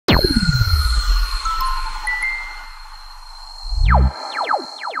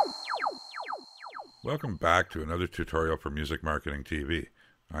Welcome back to another tutorial for Music Marketing TV.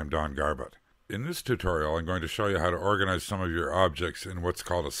 I'm Don Garbutt. In this tutorial, I'm going to show you how to organize some of your objects in what's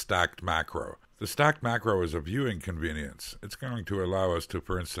called a stacked macro. The stacked macro is a viewing convenience. It's going to allow us to,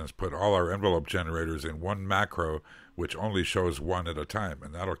 for instance, put all our envelope generators in one macro which only shows one at a time,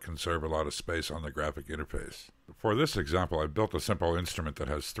 and that'll conserve a lot of space on the graphic interface. For this example, I've built a simple instrument that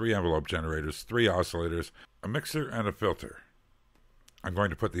has 3 envelope generators, 3 oscillators, a mixer, and a filter. I'm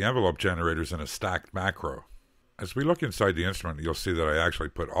going to put the envelope generators in a stacked macro. As we look inside the instrument, you'll see that I actually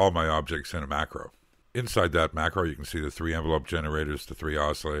put all my objects in a macro. Inside that macro, you can see the 3 envelope generators, the 3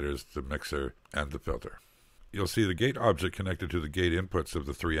 oscillators, the mixer, and the filter. You'll see the gate object connected to the gate inputs of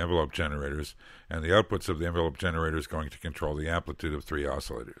the 3 envelope generators, and the outputs of the envelope generators going to control the amplitude of 3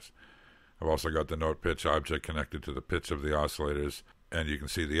 oscillators. I've also got the note pitch object connected to the pitch of the oscillators, and you can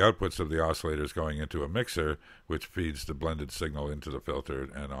see the outputs of the oscillators going into a mixer, which feeds the blended signal into the filter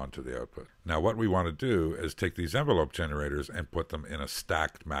and onto the output. Now what we want to do is take these envelope generators and put them in a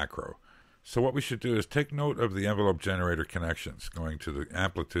stacked macro. So what we should do is take note of the envelope generator connections going to the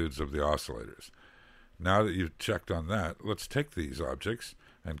amplitudes of the oscillators. Now that you've checked on that, let's take these objects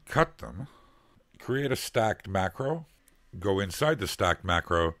and cut them, create a stacked macro, go inside the stacked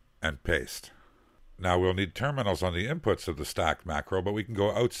macro, and paste. Now we'll need terminals on the inputs of the stacked macro, but we can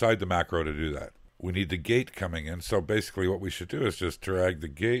go outside the macro to do that. We need the gate coming in, so basically what we should do is just drag the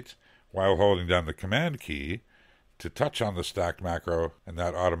gate while holding down the command key to touch on the stacked macro, and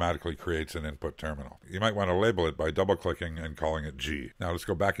that automatically creates an input terminal. You might want to label it by double-clicking and calling it G. Now let's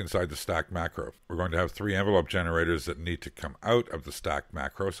go back inside the stacked macro. We're going to have 3 envelope generators that need to come out of the stacked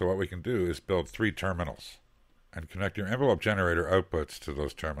macro, so what we can do is build 3 terminals and connect your envelope generator outputs to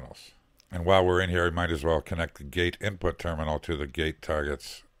those terminals. And while we're in here, we might as well connect the gate input terminal to the gate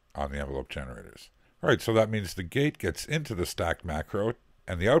targets on the envelope generators. All right, so that means the gate gets into the stacked macro,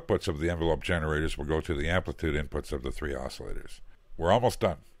 and the outputs of the envelope generators will go to the amplitude inputs of the 3 oscillators. We're almost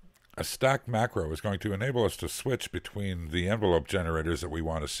done. A stacked macro is going to enable us to switch between the envelope generators that we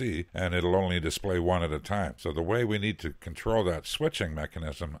want to see, and it'll only display one at a time. So the way we need to control that switching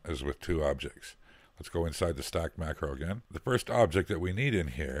mechanism is with 2 objects. Let's go inside the stacked macro again. The first object that we need in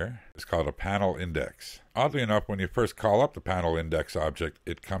here is called a panel index. Oddly enough, when you first call up the panel index object,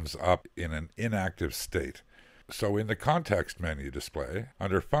 it comes up in an inactive state. So in the context menu display,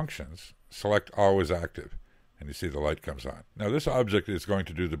 under functions, select always active, and you see the light comes on. Now this object is going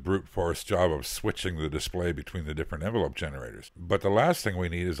to do the brute force job of switching the display between the different envelope generators. But the last thing we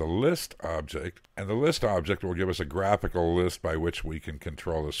need is a list object, and the list object will give us a graphical list by which we can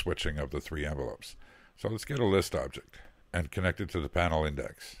control the switching of the 3 envelopes. So let's get a list object and connect it to the panel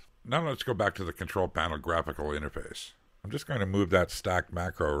index. Now let's go back to the control panel graphical interface. I'm just going to move that stacked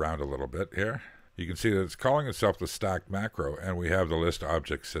macro around a little bit here. You can see that it's calling itself the stacked macro, and we have the list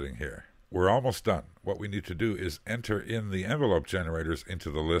object sitting here. We're almost done. What we need to do is enter in the envelope generators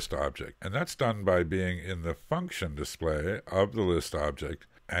into the list object, and that's done by being in the function display of the list object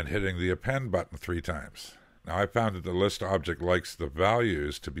and hitting the append button 3 times. Now I found that the list object likes the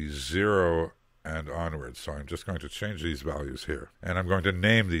values to be 0 and onwards, so I'm just going to change these values here, and I'm going to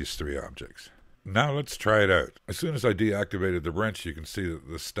name these 3 objects. Now let's try it out. As soon as I deactivated the wrench, you can see that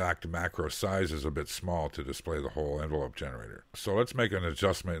the stacked macro size is a bit small to display the whole envelope generator. So let's make an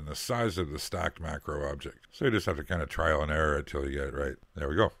adjustment in the size of the stacked macro object. So you just have to kind of trial and error until you get it right. There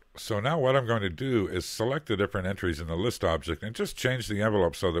we go. So now what I'm going to do is select the different entries in the list object and just change the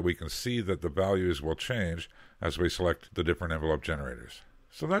envelope so that we can see that the values will change as we select the different envelope generators.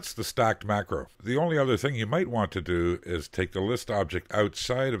 So that's the stacked macro. The only other thing you might want to do is take the list object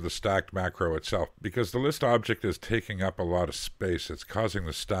outside of the stacked macro itself, because the list object is taking up a lot of space. It's causing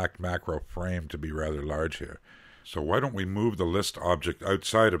the stacked macro frame to be rather large here. So why don't we move the list object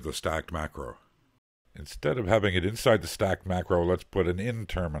outside of the stacked macro? Instead of having it inside the stacked macro, let's put an in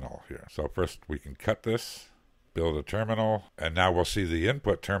terminal here. So first we can cut this, build a terminal, and now we'll see the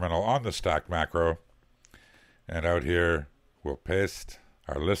input terminal on the stacked macro. And out here we'll paste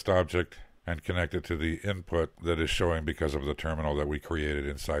our list object and connect it to the input that is showing because of the terminal that we created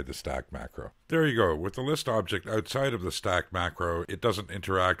inside the stacked macro. There you go. With the list object outside of the stacked macro, it doesn't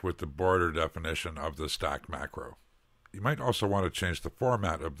interact with the border definition of the stacked macro. You might also want to change the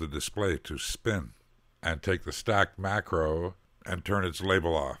format of the display to spin and take the stacked macro and turn its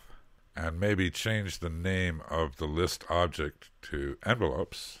label off, and maybe change the name of the list object to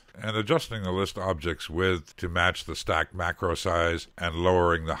envelopes, and adjusting the list object's width to match the stacked macro size and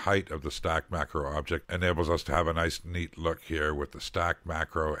lowering the height of the stacked macro object enables us to have a nice neat look here with the stacked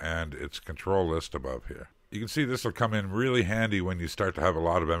macro and its control list above here. You can see this will come in really handy when you start to have a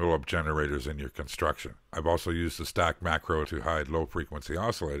lot of envelope generators in your construction. I've also used the stack macro to hide low-frequency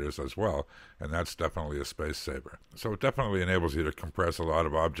oscillators as well, and that's definitely a space saver. So it definitely enables you to compress a lot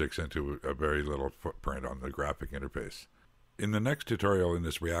of objects into a very little footprint on the graphic interface. In the next tutorial in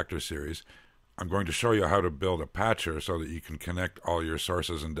this Reaktor series, I'm going to show you how to build a patcher so that you can connect all your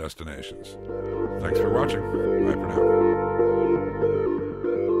sources and destinations. Thanks for watching. Bye for now.